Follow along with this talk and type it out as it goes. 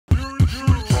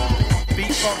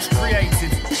beatbox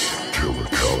created. Killa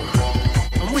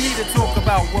Kela. And we're here to talk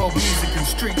about world music and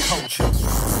street culture.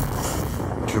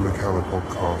 Killa Kela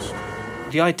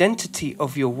podcast. The identity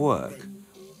of your work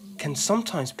can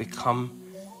sometimes become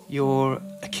your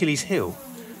Achilles heel.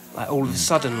 Like all of a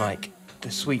sudden, like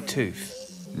the Sweet Toof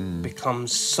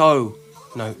becomes so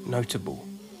notable.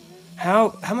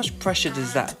 How much pressure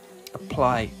does that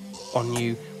apply on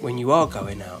you when you are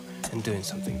going out and doing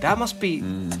something? That must be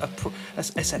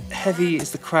as heavy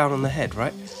as the crown on the head,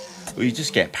 right? Well, you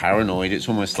just get paranoid. It's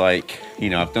almost like, you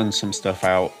know, I've done some stuff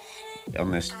out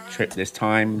on this trip this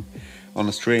time on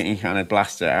the street, and you kind of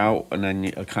blast it out, and then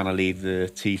you kind of leave the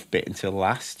teeth bit until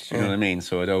last. You know what I mean?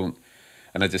 So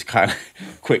I just kind of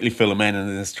quickly fill them in and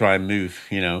then just try and move,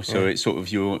 you know. So it's sort of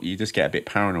you just get a bit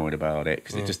paranoid about it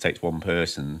because it just takes one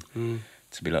person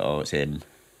to be like, oh, it's him.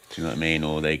 Do you know what I mean?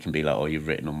 Or they can be like, oh, you've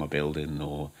written on my building,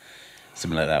 or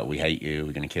something like that. We hate you.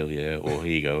 We're going to kill you. Or here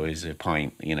you go, here's a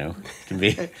pint. You know, it can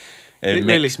be a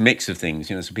mix of things.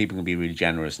 You know, so people can be really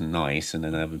generous and nice, and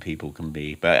then other people can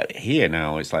be. But here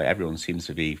now, it's like everyone seems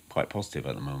to be quite positive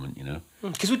at the moment. You know,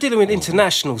 because we're dealing with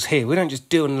internationals here. We don't just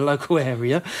deal in the local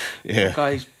area. Yeah,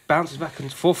 guys bounces back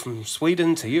and forth from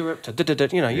Sweden to Europe to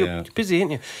you know, you're busy,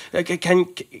 aren't you? Can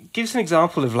give us an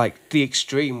example of like the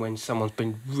extreme when someone's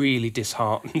been really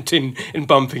disheartened in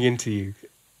bumping into you.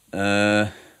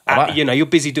 You know, you're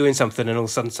busy doing something, and all of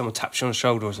a sudden someone taps you on the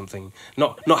shoulder or something.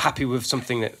 Not happy with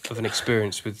something of an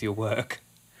experience with your work.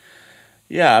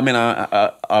 Yeah, I mean,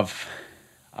 I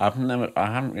haven't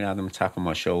really had them tap on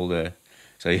my shoulder.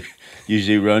 So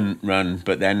usually run,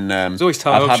 but then I've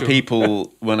had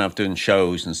people when I've done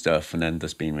shows and stuff, and then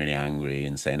just been really angry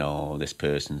and saying, "Oh, this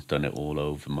person's done it all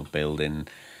over my building,"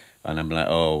 and I'm like,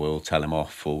 "Oh, we'll tell him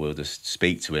off, or we'll just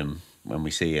speak to him when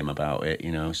we see him about it,"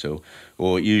 you know. So,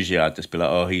 or usually I'd just be like,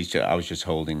 "Oh, I was just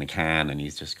holding the can, and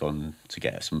he's just gone to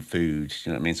get some food."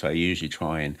 You know what I mean? So I usually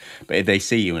try and, but if they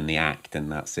see you in the act, then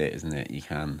that's it, isn't it? You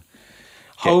can.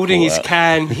 Holding his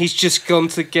can, he's just gone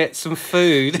to get some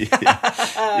food.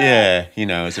 Yeah, you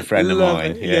know, as a friend of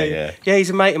mine. Yeah, he's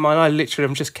a mate of mine.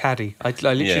 I'm just caddy. I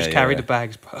literally just carry the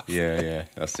bags. Yeah,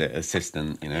 that's it,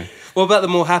 assistant, you know. What about the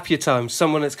more happier times?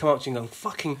 Someone that's come up to you and gone,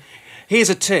 fucking,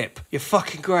 here's a tip. You're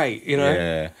fucking great, you know?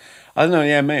 Yeah. I don't know,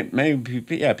 yeah, maybe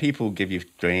people give you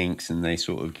drinks and they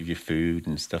sort of give you food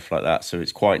and stuff like that. So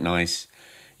it's quite nice,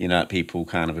 you know, that people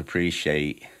kind of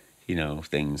appreciate, you know,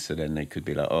 things. So then they could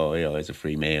be like, oh, yeah, here's a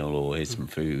free meal, or here's some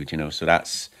food, you know. So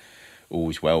that's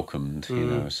always welcomed, you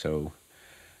know. So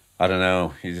I don't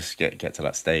know, you just get to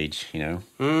that stage, you know.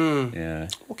 Yeah.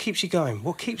 What keeps you going?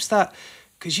 What keeps that?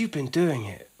 Because you've been doing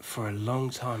it for a long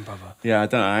time, brother. Yeah, I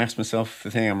don't know. I ask myself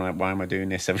the thing. I'm like, why am I doing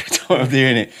this every time I'm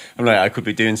doing it? I'm like, I could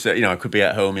be doing so, you know, I could be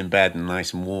at home in bed and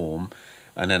nice and warm,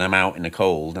 and then I'm out in the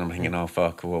cold, and I'm thinking, oh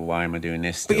fuck, well, why am I doing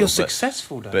this still? But you're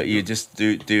successful, though. But you just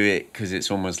do it because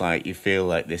it's almost like you feel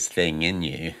like this thing in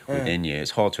you, within you.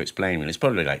 It's hard to explain, really. It's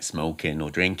probably like smoking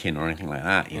or drinking or anything like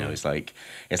that. You know, it's like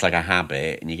a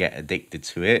habit, and you get addicted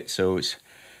to it. So it's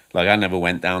like I never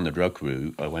went down the drug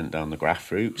route. I went down the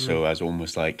graff route. So I was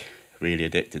almost like really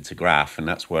addicted to graff, and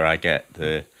that's where I get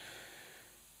the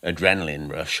adrenaline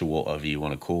rush, or whatever you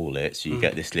want to call it. So you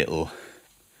get this little,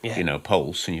 you know,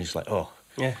 pulse, and you're just like, oh.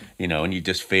 Yeah, you know, and you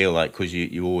just feel like, because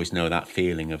you always know that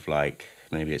feeling of like,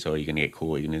 maybe it's, oh, you're going to get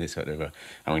caught, you're going to do this, whatever. Am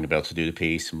I going to be able to do the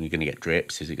piece? Am I going to get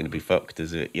drips? Is it going to be fucked?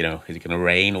 Is it, you know, is it going to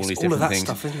rain? All these different things.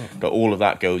 Stuff, isn't it? But all of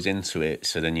that goes into it.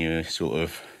 So then you sort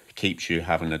of keeps you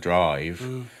having a drive.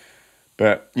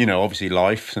 But, you know, obviously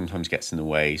life sometimes gets in the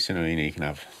way. So, you know, you can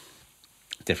have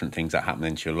different things that happen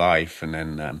into your life. And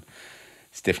then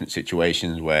it's different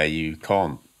situations where you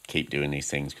can't keep doing these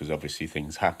things, because obviously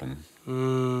things happen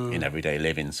in everyday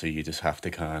living, so you just have to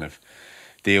kind of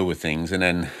deal with things. And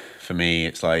then for me,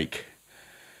 it's like,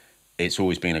 it's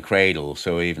always been a cradle.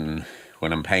 So even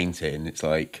when I'm painting, it's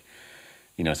like,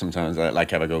 you know, sometimes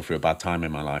like if I go through a bad time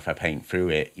in my life, I paint through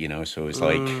it, you know. So it's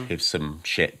like, if some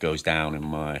shit goes down in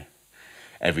my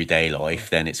everyday life,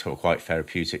 then it's quite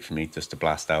therapeutic for me just to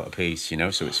blast out a piece, you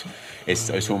know. So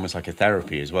it's almost like a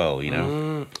therapy as well, you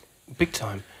know. Big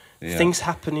time. Things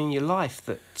happen in your life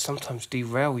that sometimes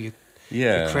derail your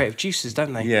creative juices,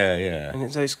 don't they? Yeah. And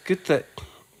it's good that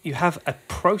you have a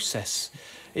process.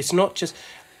 It's not just...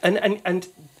 And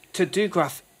to do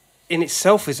graff in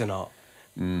itself is an art.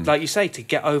 Like you say, to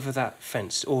get over that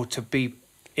fence, or to be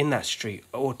in that street,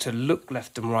 or to look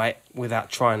left and right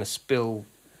without trying to spill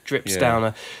drips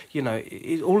down you know,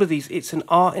 all of these, it's an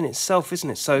art in itself, isn't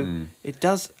it? So it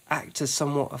does act as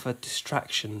somewhat of a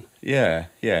distraction. Yeah,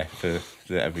 for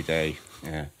the everyday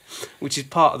Yeah. Which is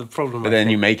part of the problem. But then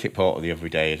you make it part of the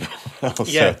everyday as well.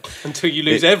 Yeah, until you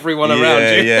lose everyone around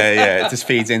you. Yeah. It just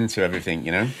feeds into everything,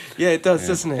 you know? Yeah, it does,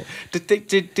 doesn't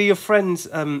it? Do your friends,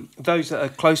 those that are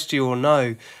close to you or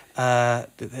know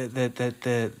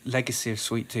the legacy of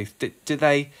Sweet Tooth,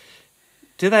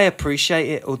 do they appreciate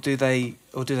it, or do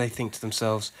they think to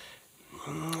themselves,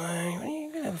 "Are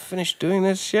you gonna finish doing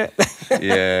this yet?"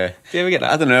 Yeah. Do you ever get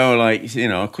that? I don't know, like, you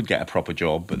know, I could get a proper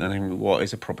job, but then what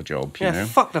is a proper job, you know?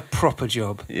 Fuck the proper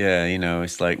job. Yeah, you know,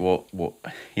 it's like, what,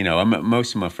 you know,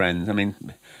 most of my friends, I mean,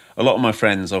 a lot of my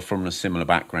friends are from a similar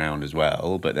background as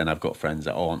well, but then I've got friends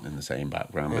that aren't in the same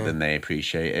background, but then they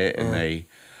appreciate it and they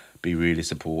be really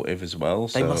supportive as well.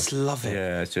 They must love it.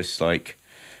 Yeah, it's just like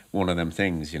one of them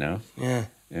things, you know? Yeah.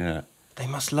 Yeah. They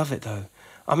must love it, though.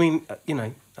 I mean, you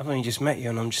know, I've only just met you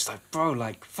and I'm just like, bro,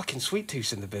 like, fucking Sweet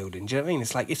Toofs in the building. Do you know what I mean?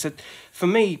 It's like, for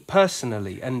me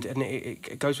personally, and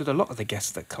it goes with a lot of the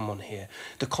guests that come on here,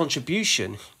 the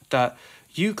contribution that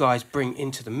you guys bring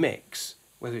into the mix,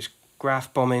 whether it's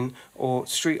graph bombing or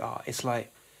street art, it's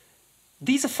like,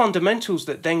 these are fundamentals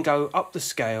that then go up the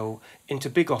scale into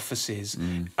big offices.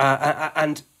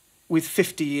 And with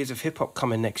 50 years of hip-hop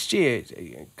coming next year,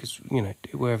 because, you know,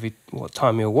 what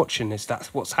time you're watching this,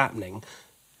 that's what's happening.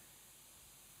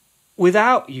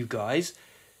 Without you guys,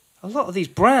 a lot of these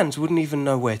brands wouldn't even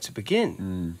know where to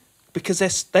begin. Because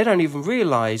they don't even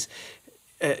realise,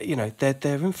 you know, they're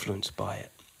influenced by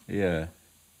it. Yeah.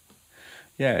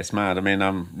 Yeah, it's mad. I mean,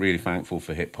 I'm really thankful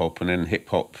for hip-hop, and then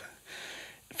hip-hop...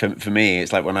 For me,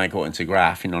 it's like when I got into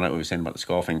graph, you know, like we were saying about the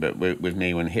scar thing, but with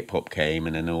me, when hip-hop came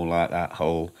and then all like that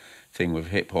whole thing with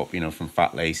hip-hop, you know, from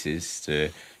fat laces to,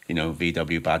 you know,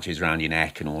 VW badges around your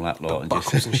neck and all that lot. Belt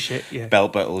buckles and shit, yeah.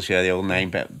 Belt buckles, yeah, the old name,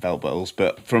 belt buckles.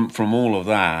 But from all of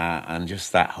that and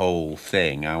just that whole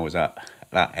thing, I was at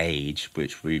that age,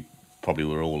 which we probably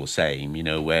were all the same, you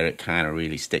know, where it kind of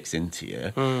really sticks into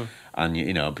you. And,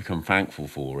 you know, become thankful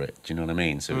for it. Do you know what I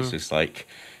mean? So it's just like...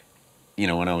 You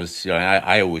know, when I was, you know,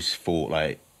 I always thought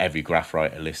like every graph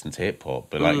writer listened to hip hop,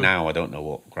 but like now I don't know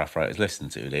what graph writers listen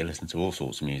to. They listen to all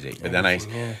sorts of music. But then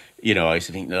you know, I used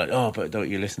to think like, oh, but don't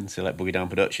you listen to like Boogie Down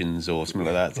Productions or something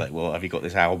like that? It's like, well, have you got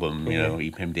this album? You know,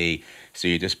 EPMD. So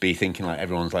you just be thinking like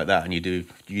everyone's like that, and you do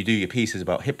your pieces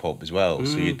about hip hop as well.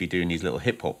 So you'd be doing these little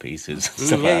hip hop pieces, and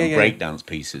stuff like that, and breakdance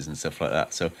pieces and stuff like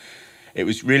that. So it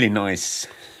was really nice.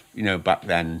 You know, back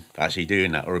then, actually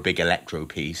doing that, or a big electro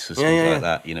piece or something like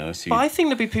that, you know. So but I think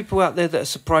there'll be people out there that are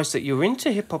surprised that you're into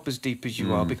hip-hop as deep as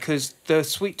you are, because the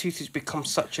Sweet Tooth has become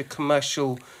such a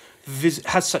commercial,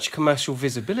 has such commercial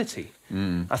visibility.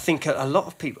 I think a lot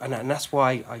of people, and that's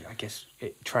why I guess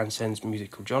it transcends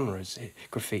musical genres,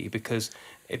 graffiti, because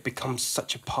it becomes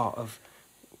such a part of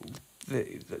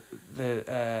the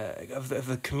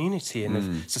community and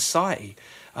of society.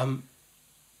 And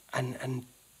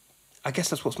I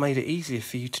guess that's what's made it easier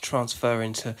for you to transfer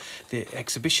into the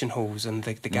exhibition halls and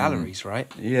the galleries,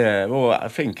 right? Yeah, well, I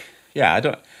think, I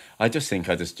just think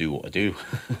I just do what I do.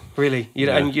 Really?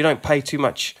 And you don't pay too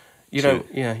much, you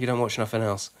don't watch nothing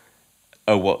else?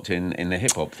 Oh, what, in the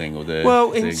hip-hop thing or the...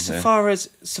 Well, thing, so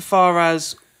far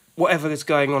as whatever is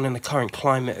going on in the current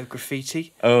climate of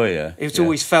graffiti. Oh, yeah. It's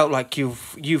always felt like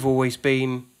you've always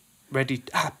been ready,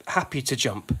 happy to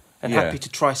jump. And happy to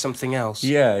try something else.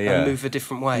 And move a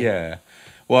different way. Yeah.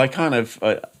 Well, I kind of...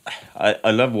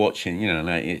 I love watching, you know,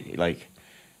 like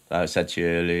I said to you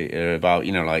earlier about,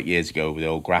 you know, like years ago with the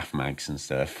old graph mags and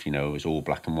stuff, you know, it was all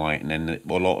black and white. And then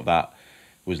a lot of that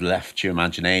was left to your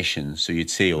imagination. So you'd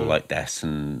see all like Des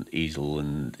and Easel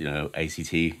and, you know,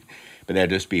 ACT. But there'd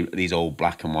just be these old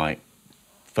black and white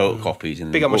photocopies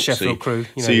in big the up my book. Sheffield crew.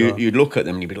 So you'd look at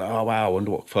them and you'd be like, oh wow, I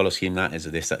wonder what colour scheme that is, or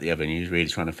this, that, the other, and you're really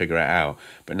trying to figure it out.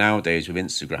 But nowadays with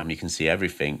Instagram, you can see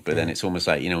everything. But then it's almost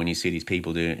like, you know, when you see these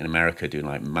people doing in America doing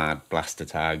like mad blaster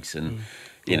tags and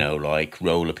you know, like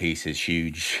roller pieces,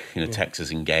 huge, you know, Texas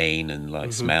and Gain and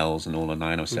like Smells and all the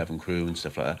 907 crew and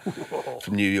stuff like that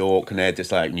from New York, and they're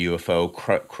just like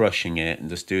UFO crushing it and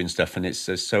just doing stuff, and it's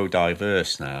just so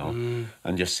diverse now.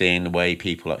 And just seeing the way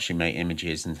people actually make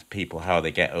images and people how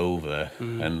they get over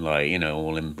and like, you know,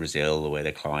 all in Brazil, the way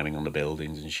they're climbing on the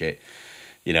buildings and shit.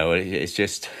 You know, it's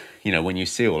just, you know, when you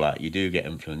see all that, you do get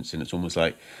influenced, and it's almost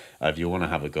like if you want to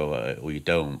have a go at it or you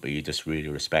don't, but you just really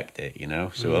respect it, you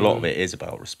know. So a lot of it is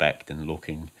about respect and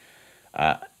looking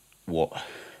at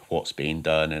what's being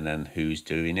done and then who's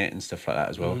doing it and stuff like that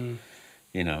as well.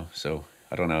 You know, so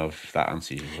I don't know if that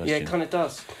answers your question. Yeah, it kind of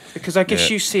does, because I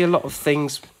guess you see a lot of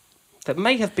things that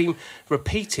may have been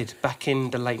repeated back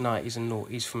in the late 90s and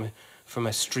noughties from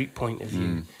a street point of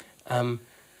view.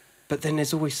 But then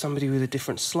there's always somebody with a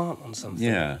different slant on something.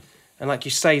 Yeah. And like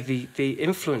you say, the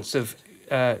influence of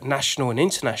national and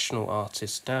international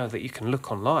artists now that you can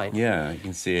look online. Yeah, you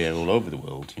can see it all over the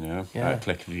world, you know. Yeah. At a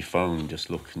click of your phone, just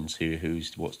look and see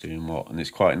what's doing what. And it's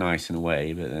quite nice in a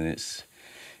way, but then it's,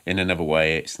 in another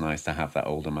way, it's nice to have that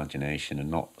old imagination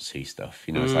and not see stuff.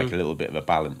 You know, it's like a little bit of a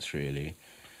balance, really.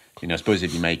 You know, I suppose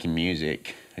if you're making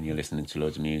music and you're listening to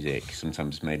loads of music,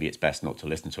 sometimes maybe it's best not to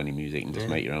listen to any music and just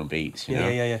make your own beats, you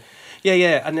know?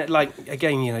 Yeah. And like,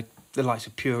 again, you know, the likes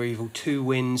of Pure Evil, Two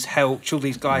Winds, Helch, all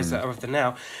these guys that are of the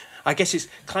now, I guess it's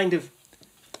kind of,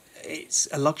 it's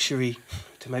a luxury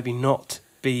to maybe not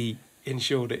be in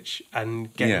Shoreditch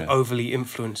and get overly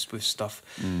influenced with stuff.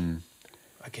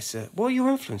 I guess, what are your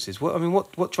influences?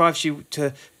 What drives you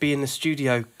to be in the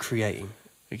studio creating?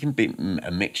 It can be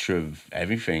a mixture of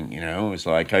everything, you know. It's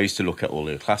like I used to look at all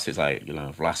the classics, like, you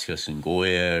know, Vlasius and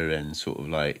Goya, and sort of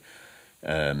like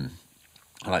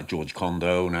I like George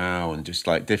Condo now, and just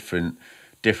like different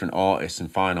artists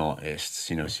and fine artists,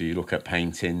 you know. So you look at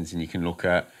paintings, and you can look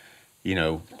at, you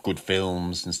know, good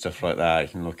films and stuff like that. You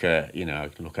can look at, you know,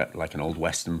 like an old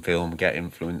Western film, get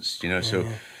influenced, you know.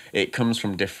 It comes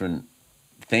from different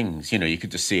things, you know. You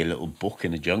could just see a little book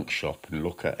in a junk shop and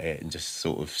look at it and just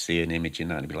sort of see an image in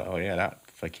that and be like, oh yeah, that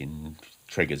fucking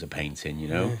triggers a painting, you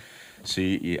know. So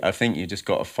I think you just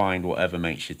got to find whatever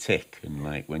makes you tick, and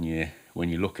like when you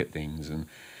look at things, and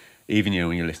even, you know,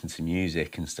 when you listen to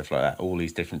music and stuff like that, all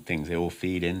these different things, they all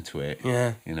feed into it,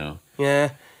 you know.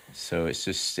 So it's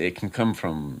just, it can come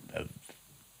from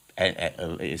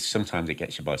sometimes it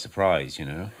gets you by surprise, you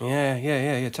know.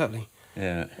 Totally.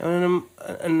 Yeah.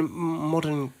 And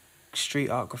modern street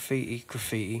art,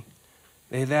 graffiti,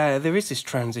 there is this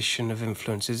transition of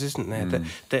influences, isn't there?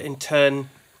 That in turn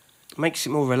makes it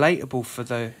more relatable for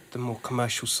the more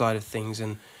commercial side of things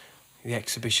and the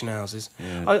exhibition houses.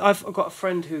 I've got a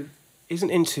friend who isn't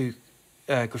into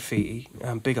graffiti.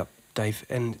 Big up, Dave,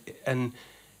 and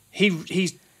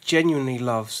he genuinely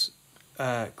loves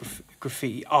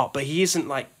graffiti art, but he isn't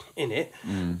like in it.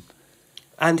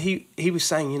 And he was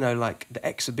saying, you know, like the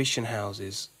exhibition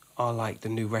houses are like the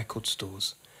new record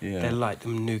stores. They're like the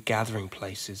new gathering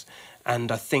places.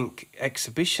 And I think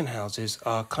exhibition houses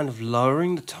are kind of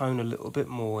lowering the tone a little bit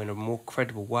more in a more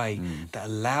credible way that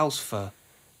allows for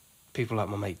people like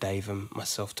my mate Dave and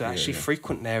myself to actually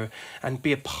frequent there and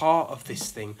be a part of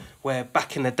this thing, where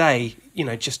back in the day, you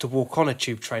know, just to walk on a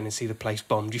tube train and see the place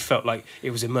bombed, you felt like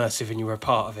it was immersive and you were a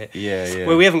part of it.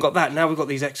 Well, we haven't got that. Now we've got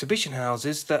these exhibition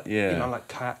houses that, you know, like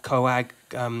Coag,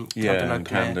 Camden,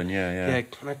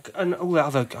 and all the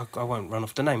other, I won't run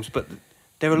off the names, but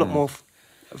they're a lot more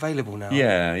available now.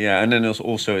 And then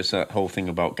also it's that whole thing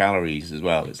about galleries as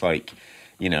well. It's like,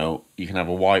 you know, you can have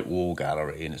a white wall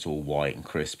gallery and it's all white and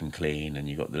crisp and clean, and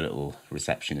you've got the little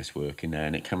receptionist working there,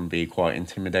 and it can be quite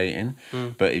intimidating.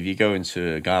 But if you go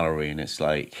into a gallery and it's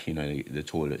like, you know, the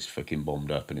toilet's fucking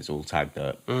bombed up and it's all tagged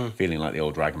up, feeling like the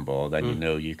old Dragon Ball, then you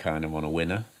know you kind of want a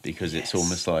winner, because it's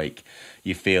almost like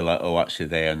you feel like, oh, actually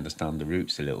they understand the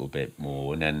roots a little bit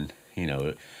more. And then, you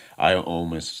know, I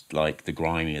almost like the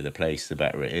grimier the place, the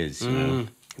better it is, you know.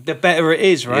 The better it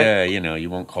is, right? Yeah, you know, you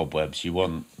want cobwebs, you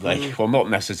want, like, well, not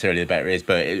necessarily the better it is,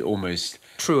 but it almost,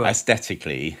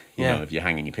 aesthetically, you know, if you're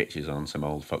hanging your pictures on some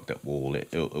old fucked up wall,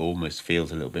 it almost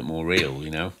feels a little bit more real, you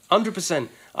know? 100%.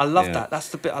 I love that. That's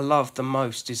the bit I love the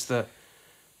most, is that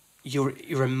you're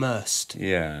immersed.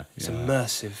 It's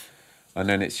immersive. And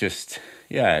then it's just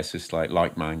like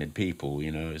like-minded people,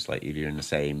 you know. It's like if you're in the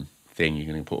same thing,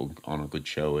 you're going to put on a good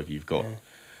show if you've got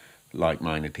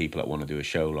like-minded people that want to do a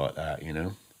show like that, you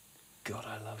know. God,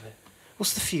 I love it.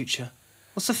 What's the future?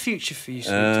 What's the future for you,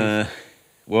 Sweet Toof?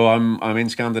 Well, I'm in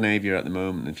Scandinavia at the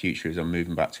moment. The future is I'm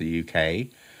moving back to the UK.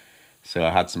 So I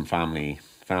had some family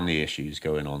issues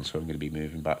going on, so I'm going to be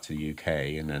moving back to the UK,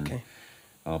 and then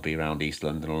I'll be around East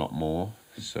London a lot more.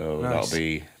 So that'll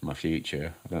be my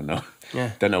future. I don't know.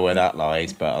 Don't know where that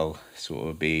lies, but I'll sort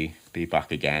of be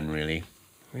back again, really.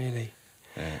 Really.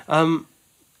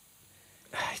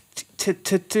 To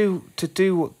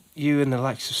do what you and the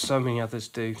likes of so many others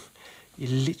do, you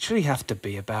literally have to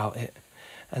be about it,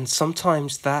 and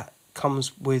sometimes that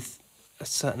comes with a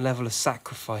certain level of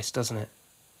sacrifice, doesn't it?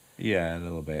 Yeah, a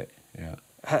little bit. Yeah.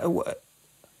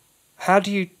 How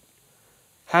do you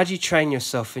train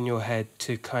yourself in your head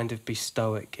to kind of be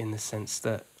stoic, in the sense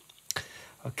that,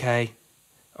 okay,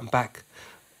 I'm back.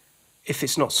 If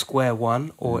it's not square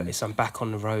one, or it's I'm back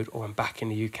on the road, or I'm back in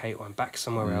the UK, or I'm back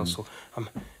somewhere else, or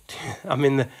I'm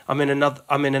in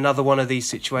another one of these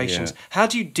situations. How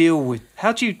do you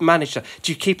manage that?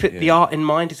 Do you keep the art in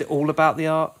mind? Is it all about the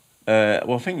art?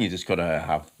 Well, I think you just got to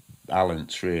have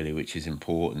balance, really, which is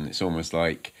important. It's almost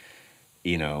like,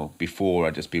 you know, before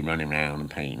I'd just be running around and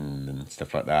painting and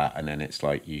stuff like that, and then it's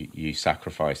like you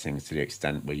sacrifice things to the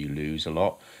extent where you lose a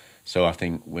lot. So I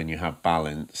think when you have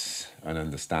balance and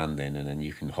understanding, and then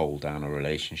you can hold down a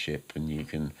relationship, and you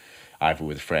can either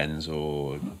with friends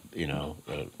or, you know,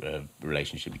 a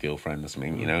relationship with girlfriend or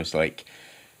something, you know, it's like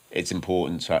it's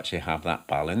important to actually have that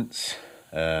balance.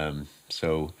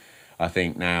 So I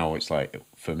think now it's like,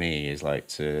 for me, is like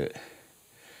to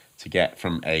get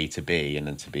from A to B and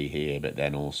then to be here, but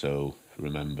then also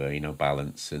remember, you know,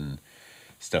 balance and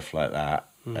stuff like that.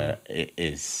 It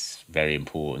is very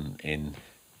important in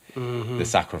the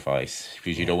sacrifice,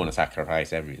 because you don't want to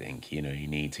sacrifice everything. You know, you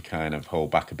need to kind of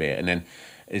hold back a bit. And then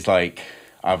it's like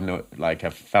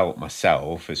I've felt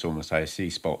myself, it's almost like I see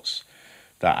spots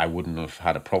that I wouldn't have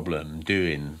had a problem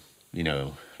doing, you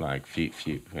know, like few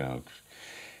you know,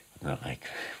 not like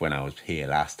when I was here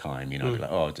last time, you know, I'd be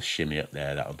like, oh, just shimmy up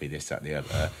there, that'll be this, that, the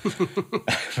other.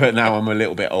 But now I'm a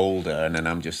little bit older, and then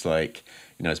I'm just like,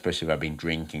 you know, especially if I've been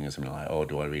drinking or something, like, oh,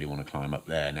 do I really want to climb up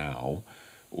there now?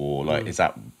 Or like, is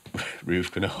that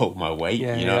roof going to hold my weight?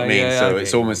 Yeah, you know what I mean? So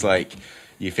it's almost like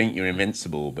you think you're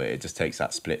invincible, but it just takes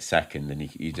that split second,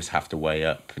 and you just have to weigh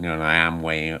up. You know, and I am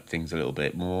weighing up things a little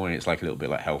bit more, and it's like a little bit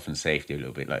like health and safety, a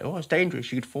little bit like, oh, it's dangerous,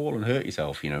 you could fall and hurt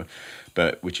yourself, you know.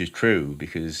 But which is true,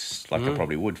 because like I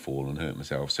probably would fall and hurt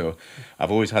myself. So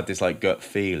I've always had this like gut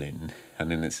feeling, and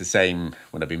then it's the same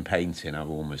when I've been painting. I've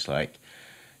almost like,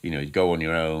 you know, go on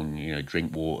your own, you know,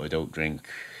 drink water, don't drink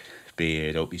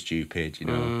beer, don't be stupid, you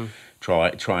know.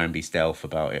 Try and be stealth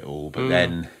about it all, but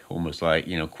then almost like,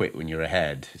 you know, quit when you're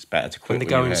ahead. It's better to quit when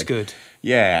the you're going's ahead. good.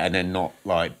 Yeah, and then not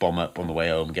like bomb up on the way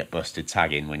home and get busted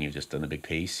tagging when you've just done a big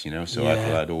piece, you know. So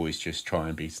I'd always just try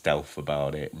and be stealth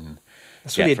about it, and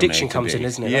that's where the addiction comes in,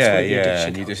 isn't it? That's Yeah, where the yeah.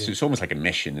 And it's almost like a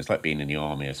mission. It's like being in the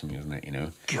army or something, isn't it? You know.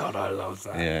 God, I love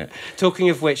that. Yeah. Talking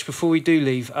of which, before we do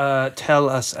leave, tell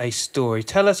us a story.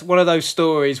 Tell us one of those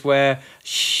stories where,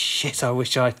 shit, I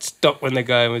wish I'd stopped when the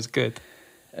going was good.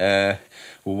 Well,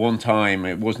 one time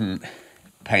it wasn't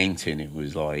painting. It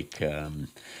was like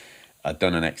I'd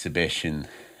done an exhibition,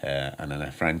 and then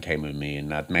a friend came with me,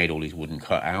 and I'd made all these wooden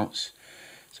cutouts.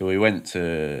 So we went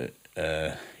to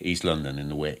East London in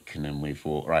the Wick, and then we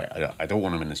thought, right, I don't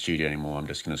want them in the studio anymore. I'm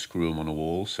just going to screw them on a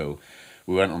wall. So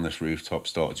we went on this rooftop,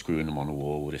 started screwing them on a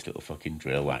wall with this little fucking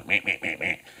drill, like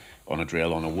on a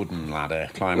drill on a wooden ladder,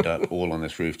 climbed up all on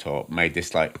this rooftop, made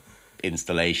this like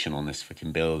installation on this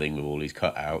fucking building with all these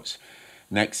cutouts.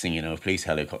 Next thing you know, a police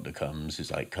helicopter comes, is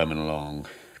like coming along,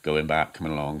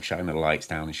 coming along, shining the lights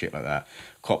down and shit like that.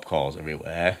 Cop cars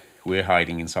everywhere. We're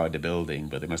hiding inside the building,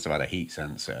 but they must have had a heat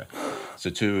sensor.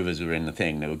 So two of us were in the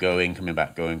thing. They were going, coming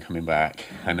back.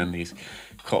 And then these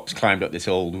cops climbed up this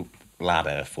old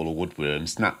ladder full of woodworms,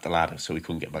 snapped the ladder so we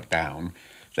couldn't get back down.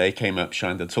 They came up,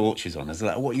 shined the torches on us. They're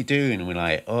like, what are you doing? And we're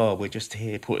like, oh, we're just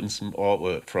here putting some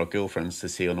artwork for our girlfriends to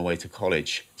see on the way to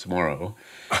college tomorrow.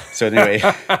 So anyway,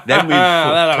 then we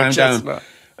climbed down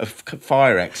a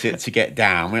fire exit to get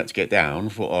down. We had to get down.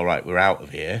 Thought, all right, we're out of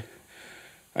here.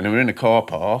 And then we're in a car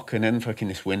park, and then fucking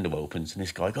this window opens, and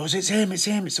this guy goes, it's him, it's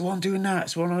the one doing that,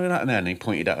 it's the one doing that. And then he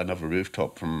pointed at another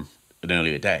rooftop from an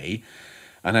earlier day.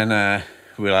 And then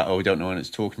we were like, oh, we don't know what it's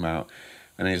talking about.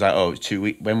 And he's like, oh, it's 2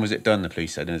 weeks. When was it done? The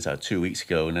police said, and it's like 2 weeks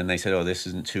ago. And then they said, oh, this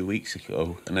isn't 2 weeks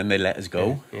ago. And then they let us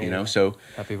go, you know. So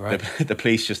that'd be right. The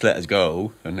police just let us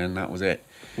go, and then that was it.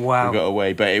 Wow. We got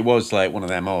away. But it was like one of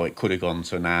them, oh, it could have gone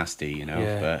so nasty, you know.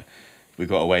 Yeah. But we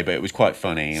got away, but it was quite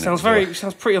funny. Sounds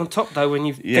pretty on top, though, when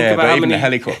you think about but how even many... the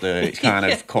helicopter, it kind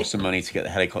of cost some money to get the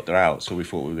helicopter out, so we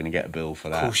thought we were going to get a bill for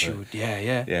that. Of course you would,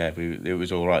 yeah. Yeah, it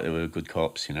was all right. They were good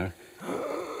cops, you know.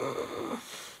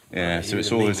 Yeah, so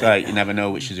it's always like you never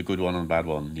know which is a good one and a bad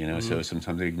one, you know. So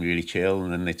sometimes they can really chill,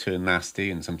 and then they turn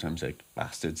nasty, and sometimes they're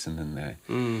bastards, and then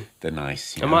they're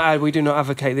nice. You know? I might add, we do not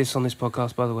advocate this on this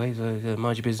podcast, by the way. So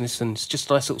mind your business, and it's just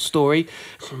a nice little story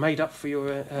made up for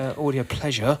your audio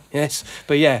pleasure. Yes,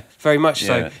 but yeah, very much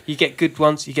so. You get good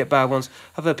ones, you get bad ones.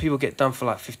 I've heard people get done for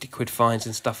like 50 quid fines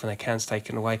and stuff, and their cans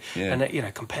taken away. Yeah. And you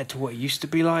know, compared to what it used to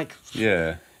be like.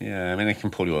 Yeah. I mean, they can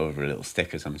pull you over a little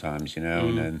sticker sometimes, you know,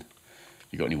 and then.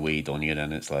 You got any weed on you,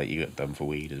 then it's like you get done for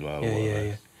weed as well.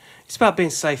 Yeah. It's about being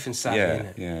safe and savvy,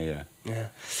 isn't it? Yeah.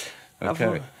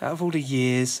 Okay. Out of all the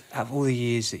years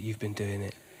that you've been doing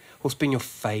it, what's been your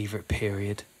favourite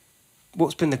period?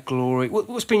 What's been the glory?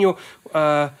 What's been your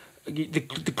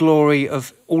the glory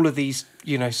of all of these,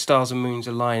 you know, stars and moons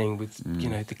aligning with, you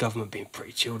know, the government being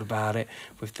pretty chilled about it,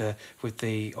 with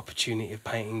the opportunity of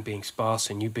painting being sparse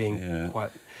and you being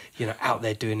quite, you know, out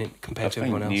there doing it compared to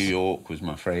everyone else. New York was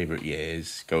my favourite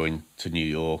years, going to New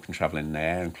York and travelling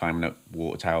there and climbing up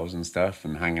water towers and stuff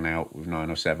and hanging out with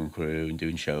 907 crew and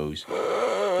doing shows.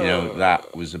 You know,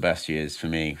 that was the best years for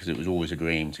me because it was always a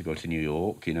dream to go to New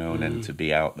York, you know, and then to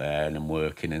be out there and then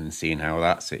working and seeing how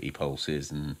that city pulses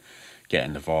and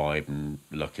getting the vibe and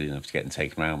lucky enough to getting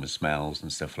taken around with smells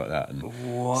and stuff like that and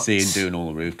doing all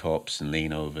the rooftops and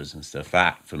lean overs and stuff.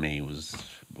 That for me was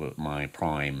my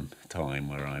prime time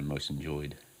where I most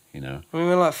enjoyed, you know. I mean,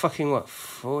 we're like fucking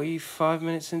 45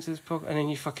 minutes into this podcast and then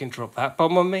you fucking drop that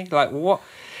bomb on me? Like what?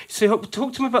 So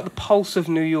talk to me about the pulse of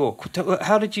New York.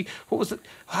 How did you,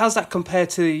 how's that compared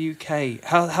to the UK?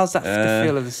 How's that, the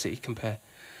feel of the city compare?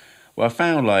 Well, I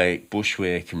found like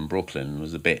Bushwick and Brooklyn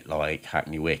was a bit like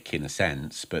Hackney Wick in a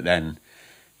sense, but then,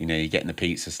 you know, you're getting the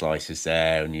pizza slices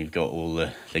there and you've got all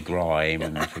the grime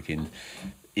and the fucking,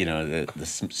 you know, the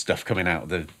stuff coming out of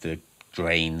the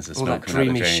drains, the smoke coming out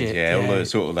of the drains. Shit, all those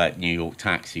sort of like New York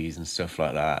taxis and stuff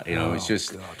like that. You know, it's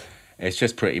just... God. It's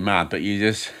just pretty mad, but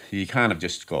you kind of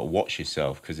just got to watch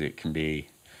yourself because it can be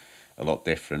a lot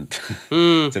different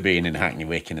to being in Hackney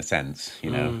Wick in a sense,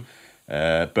 you know.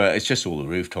 But it's just all the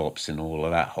rooftops and all of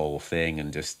that whole thing,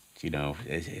 and just, you know,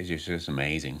 it's just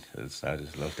amazing. I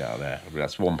just loved it out there.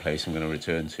 That's one place I'm going to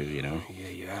return to, you know. Yeah,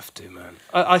 you have to, man.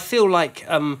 I feel like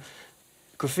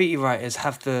graffiti writers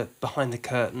have the behind the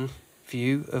curtain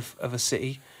view of a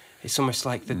city. It's almost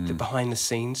like the behind the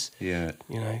scenes. Yeah.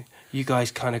 You know. You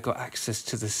guys kind of got access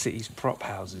to the city's prop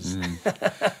houses.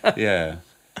 Yeah.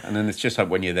 And then it's just like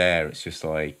when you're there, it's just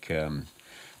like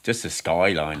just the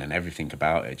skyline and everything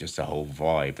about it, just the whole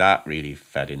vibe. That really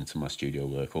fed into my studio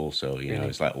work also, you know.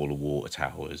 It's like all the water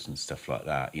towers and stuff like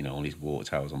that, you know, all these water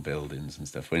towers on buildings and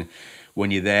stuff.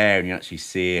 When you're there and you actually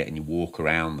see it and you walk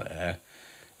around there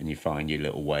and you find your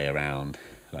little way around,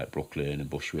 like Brooklyn and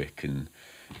Bushwick and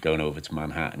going over to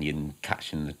Manhattan and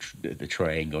catching the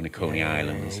train, going to Coney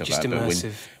Island and stuff like that. Immersive.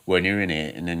 But when you're in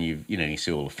it and then you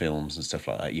see all the films and stuff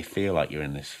like that, you feel like you're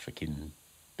in this fucking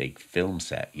big film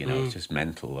set, you know. It's just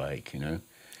mental, like, you know,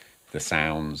 the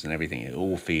sounds and everything, it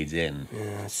all feeds in.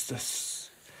 Yeah, that's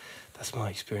my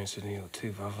experience with New York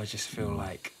too, bruv. I just feel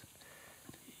like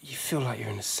you feel like you're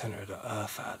in the centre of the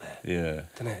earth out there. Yeah.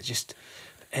 Don't it? Just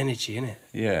energy, innit?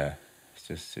 Yeah.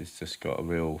 It's just got a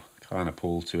real kind of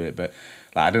pull to it, but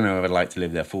like, I don't know if I'd like to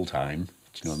live there full time.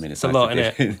 Do you know what I mean? It's a lot,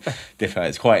 innit?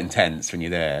 It's quite intense when you're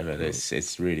there, but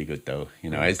it's really good though. You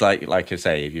know, it's like I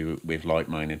say, if you're with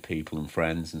like-minded people and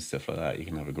friends and stuff like that, you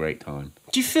can have a great time.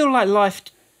 Do you feel like life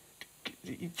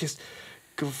just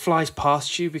flies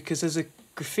past you? Because as a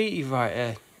graffiti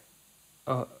writer,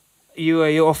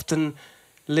 you're often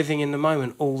living in the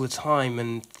moment all the time,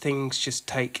 and things just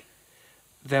take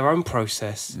their own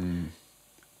process.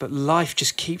 But life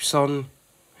just keeps on,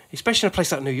 especially in a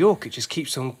place like New York, it just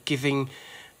keeps on giving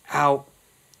out.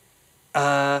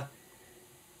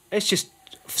 It's just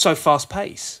so fast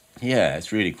paced. Yeah,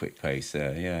 it's really quick pace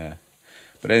there, yeah.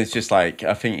 But then it's just like,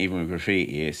 I think even with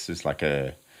graffiti, it's just like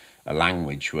a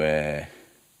language where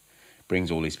it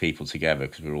brings all these people together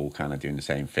because we're all kind of doing the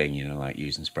same thing, you know, like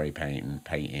using spray paint and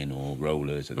painting or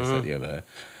rollers or this or the other.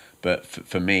 But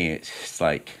for me, it's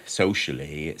like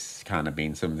socially, it's kind of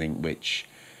been something which,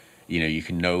 you know, you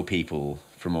can know people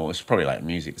from all. It's probably like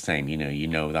music the same. You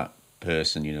know that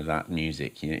person, you know that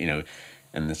music, you know,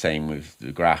 and the same with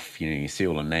the graph. You know, you see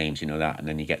all the names, you know that, and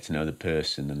then you get to know the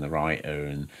person and the writer,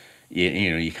 and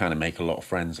you know, you kind of make a lot of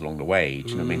friends along the way. Do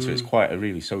you know what I mean? So it's quite a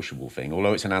really sociable thing.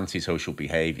 Although it's an antisocial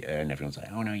behaviour, and everyone's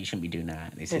like, "Oh no, you shouldn't be doing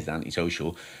that. This is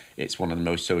antisocial." It's one of the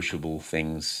most sociable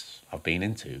things I've been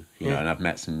into, you know, and I've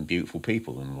met some beautiful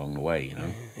people along the way, you know.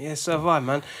 Yeah, so have I,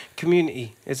 man.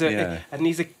 Community. And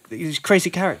these crazy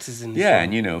characters in this film.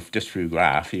 And, you know, just through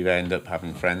graph, you end up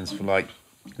having friends for, like,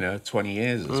 you know, 20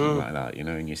 years or something like that, you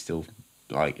know, and you're still,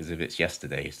 like, as if it's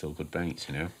yesterday, you're still good mates,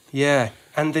 you know. Yeah,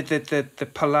 and the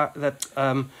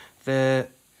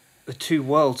two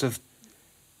worlds of,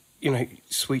 you know,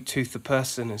 Sweet Tooth the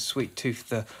person and Sweet Tooth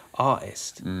the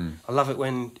artist. I love it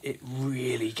when it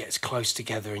really gets close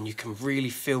together and you can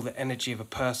really feel the energy of a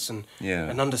person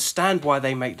and understand why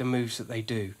they make the moves that they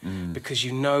do because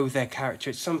you know their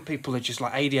character. Some people are just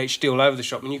like ADHD all over the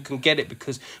shop, and you can get it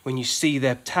because when you see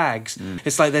their tags,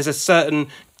 it's like there's a certain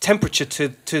temperature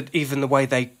to even the way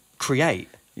they create.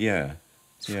 Yeah.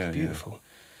 It's beautiful.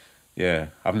 Yeah,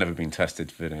 I've never been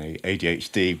tested for any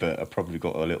ADHD, but I've probably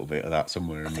got a little bit of that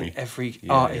somewhere in me. I think every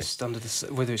artist, under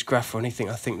the, whether it's graff or anything,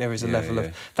 I think there is a level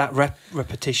of that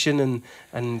repetition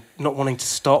and not wanting to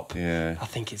stop. Yeah. I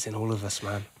think it's in all of us,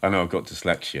 man. I know I've got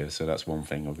dyslexia, so that's one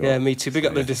thing I've got. Yeah, me too. Big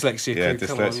up the dyslexia crew. Yeah,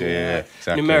 Come dyslexia, on, yeah,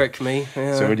 exactly. Numeric me.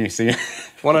 Yeah. So when you see...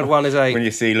 1 and 1 is 8. When you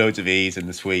see loads of E's in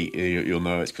the suite, you'll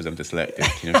know it's because I'm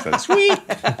dyslexic. You know, it's like, sweet!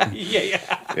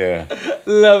 Yeah.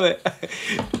 Love it.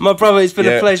 My brother, it's been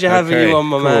a pleasure having you on,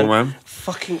 my cool, man.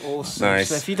 Fucking awesome. Nice.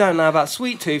 So if you don't know about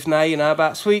Sweet Tooth, now you know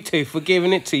about Sweet Tooth. We're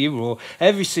giving it to you raw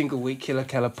every single week. Killa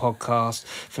Kela podcast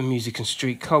for music and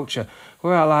street culture.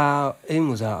 We're out in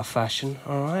was out of fashion,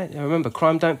 all right? And remember,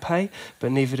 crime don't pay,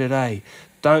 but neither do they.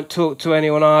 Don't talk to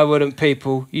anyone I wouldn't,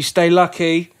 people. You stay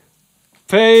lucky.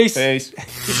 Peace. Peace.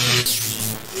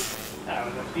 That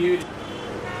was a beauty.